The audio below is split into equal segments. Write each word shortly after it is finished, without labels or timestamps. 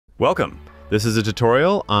Welcome. This is a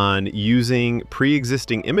tutorial on using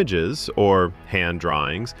pre-existing images, or hand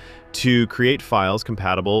drawings, to create files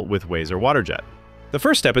compatible with WAZER Waterjet. The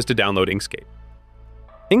first step is to download Inkscape.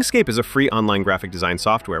 Inkscape is a free online graphic design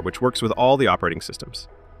software which works with all the operating systems.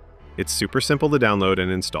 It's super simple to download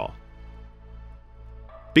and install.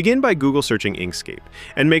 Begin by Google searching Inkscape,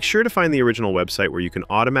 and make sure to find the original website where you can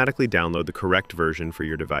automatically download the correct version for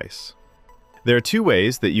your device. There are two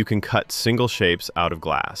ways that you can cut single shapes out of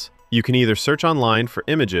glass. You can either search online for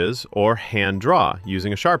images or hand draw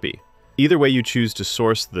using a Sharpie. Either way you choose to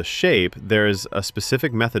source the shape, there is a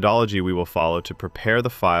specific methodology we will follow to prepare the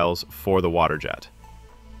files for the Waterjet.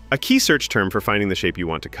 A key search term for finding the shape you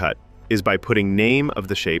want to cut is by putting name of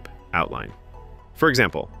the shape outline. For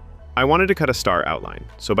example, I wanted to cut a star outline,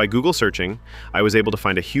 so by Google searching, I was able to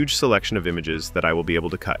find a huge selection of images that I will be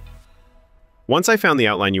able to cut. Once I found the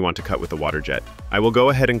outline you want to cut with the Waterjet, I will go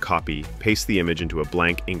ahead and paste the image into a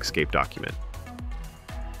blank Inkscape document.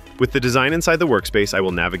 With the design inside the workspace, I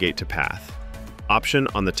will navigate to Path, option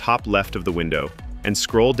on the top left of the window, and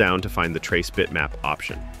scroll down to find the Trace Bitmap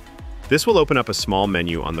option. This will open up a small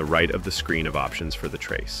menu on the right of the screen of options for the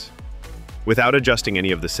trace. Without adjusting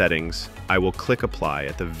any of the settings, I will click Apply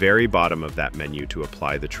at the very bottom of that menu to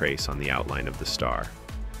apply the trace on the outline of the star.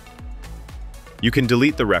 You can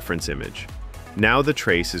delete the reference image. Now the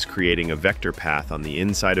trace is creating a vector path on the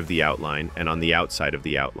inside of the outline and on the outside of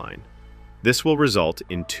the outline. This will result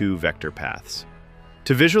in two vector paths.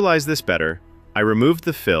 To visualize this better, I removed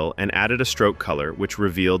the fill and added a stroke color which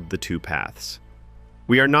revealed the two paths.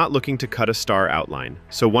 We are not looking to cut a star outline,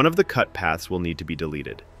 so one of the cut paths will need to be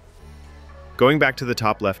deleted. Going back to the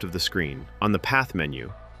top left of the screen, on the Path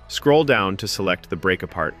menu, scroll down to select the Break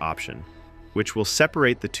Apart option, which will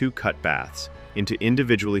separate the two cut paths into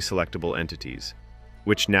individually selectable entities,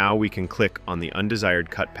 which now we can click on the undesired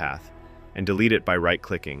cut path and delete it by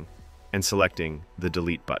right-clicking and selecting the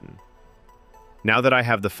Delete button. Now that I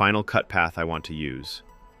have the final cut path I want to use,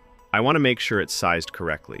 I want to make sure it's sized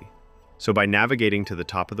correctly. So by navigating to the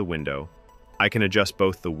top of the window, I can adjust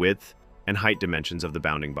both the width and height dimensions of the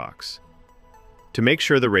bounding box. To make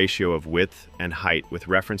sure the ratio of width and height with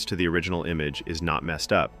reference to the original image is not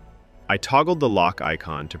messed up, I toggled the lock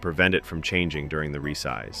icon to prevent it from changing during the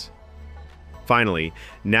resize. Finally,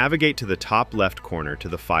 navigate to the top left corner to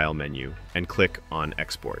the File menu and click on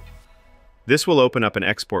Export. This will open up an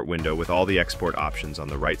export window with all the export options on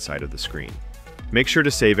the right side of the screen. Make sure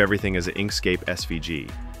to save everything as an Inkscape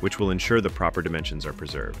SVG, which will ensure the proper dimensions are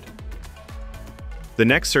preserved. The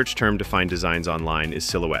next search term to find designs online is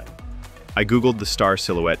silhouette. I Googled the star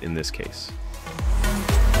silhouette in this case.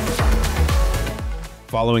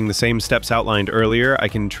 Following the same steps outlined earlier, I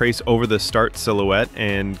can trace over the start silhouette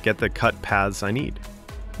and get the cut paths I need.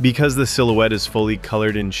 Because the silhouette is fully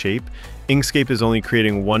colored in shape, Inkscape is only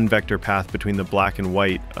creating one vector path between the black and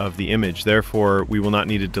white of the image, therefore we will not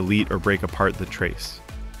need to delete or break apart the trace.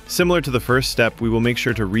 Similar to the first step, we will make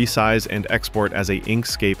sure to resize and export as a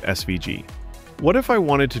Inkscape SVG. What if I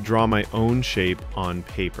wanted to draw my own shape on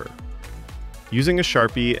paper? Using a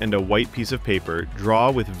Sharpie and a white piece of paper, draw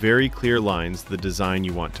with very clear lines the design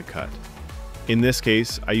you want to cut. In this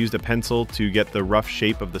case, I used a pencil to get the rough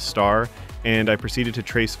shape of the star, and I proceeded to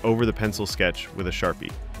trace over the pencil sketch with a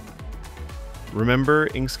Sharpie. Remember,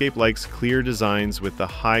 Inkscape likes clear designs with the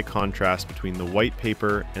high contrast between the white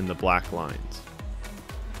paper and the black lines.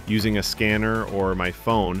 Using a scanner or my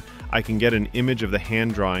phone, I can get an image of the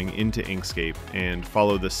hand drawing into Inkscape and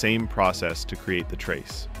follow the same process to create the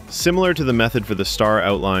trace. Similar to the method for the star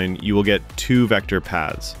outline, you will get two vector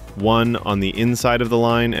paths, one on the inside of the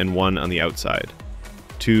line and one on the outside.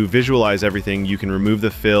 To visualize everything, you can remove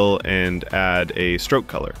the fill and add a stroke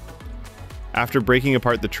color. After breaking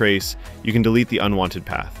apart the trace, you can delete the unwanted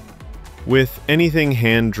path. With anything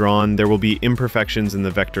hand-drawn, there will be imperfections in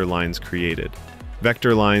the vector lines created.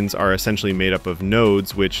 Vector lines are essentially made up of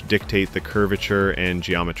nodes which dictate the curvature and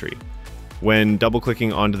geometry. When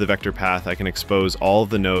double-clicking onto the vector path, I can expose all of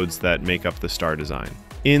the nodes that make up the star design.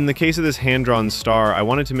 In the case of this hand-drawn star, I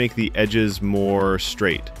wanted to make the edges more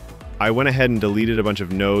straight. I went ahead and deleted a bunch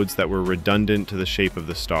of nodes that were redundant to the shape of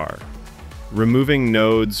the star. Removing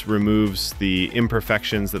nodes removes the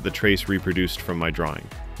imperfections that the trace reproduced from my drawing.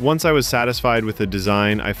 Once I was satisfied with the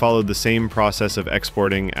design, I followed the same process of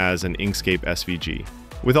exporting as an Inkscape SVG.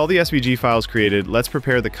 With all the SVG files created, let's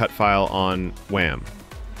prepare the cut file on WAM.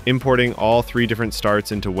 Importing all three different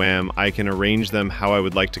starts into WAM, I can arrange them how I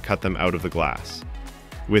would like to cut them out of the glass.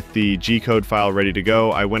 With the G-code file ready to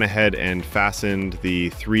go, I went ahead and fastened the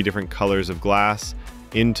three different colors of glass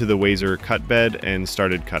into the WAZER cut bed and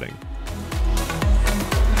started cutting.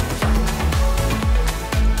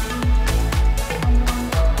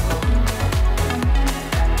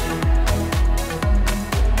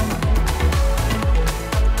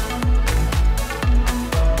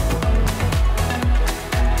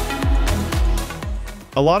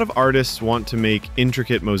 A lot of artists want to make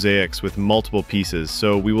intricate mosaics with multiple pieces,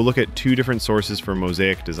 so we will look at two different sources for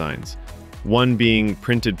mosaic designs, one being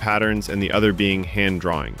printed patterns and the other being hand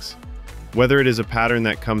drawings. Whether it is a pattern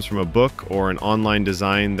that comes from a book or an online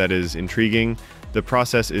design that is intriguing, the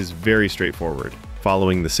process is very straightforward.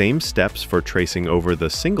 Following the same steps for tracing over the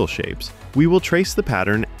single shapes, we will trace the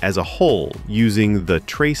pattern as a whole using the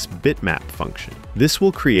trace bitmap function. This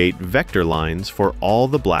will create vector lines for all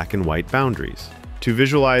the black and white boundaries. To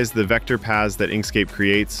visualize the vector paths that Inkscape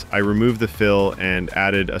creates, I removed the fill and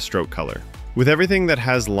added a stroke color. With everything that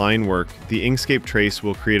has line work, the Inkscape trace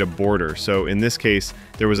will create a border, so in this case,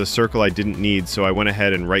 there was a circle I didn't need, so I went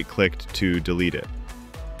ahead and right-clicked to delete it.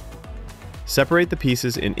 Separate the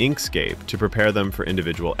pieces in Inkscape to prepare them for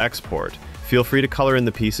individual export. Feel free to color in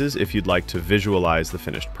the pieces if you'd like to visualize the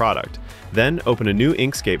finished product. Then open a new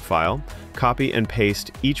Inkscape file, copy and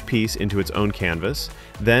paste each piece into its own canvas,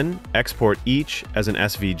 then export each as an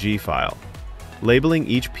SVG file. Labeling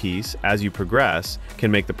each piece as you progress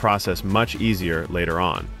can make the process much easier later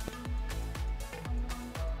on.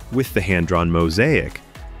 With the hand-drawn mosaic,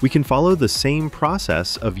 we can follow the same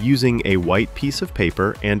process of using a white piece of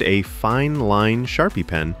paper and a fine line Sharpie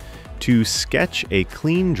pen to sketch a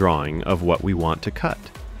clean drawing of what we want to cut.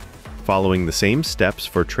 Following the same steps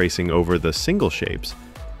for tracing over the single shapes,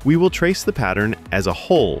 we will trace the pattern as a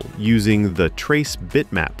whole using the trace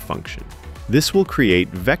bitmap function. This will create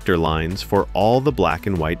vector lines for all the black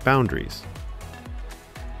and white boundaries.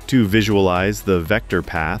 To visualize the vector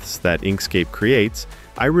paths that Inkscape creates,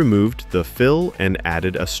 I removed the fill and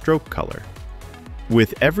added a stroke color.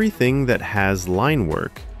 With everything that has line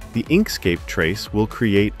work, the Inkscape trace will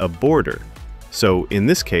create a border. So in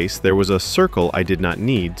this case, there was a circle I did not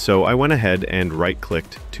need, so I went ahead and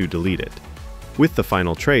right-clicked to delete it. With the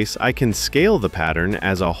final trace, I can scale the pattern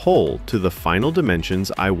as a whole to the final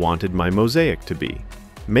dimensions I wanted my mosaic to be.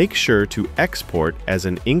 Make sure to export as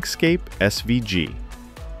an Inkscape SVG.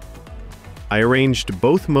 I arranged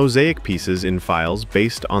both mosaic pieces in files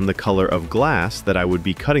based on the color of glass that I would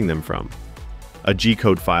be cutting them from. A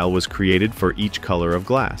G-code file was created for each color of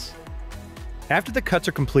glass. After the cuts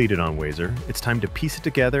are completed on WAZER, it's time to piece it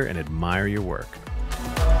together and admire your work.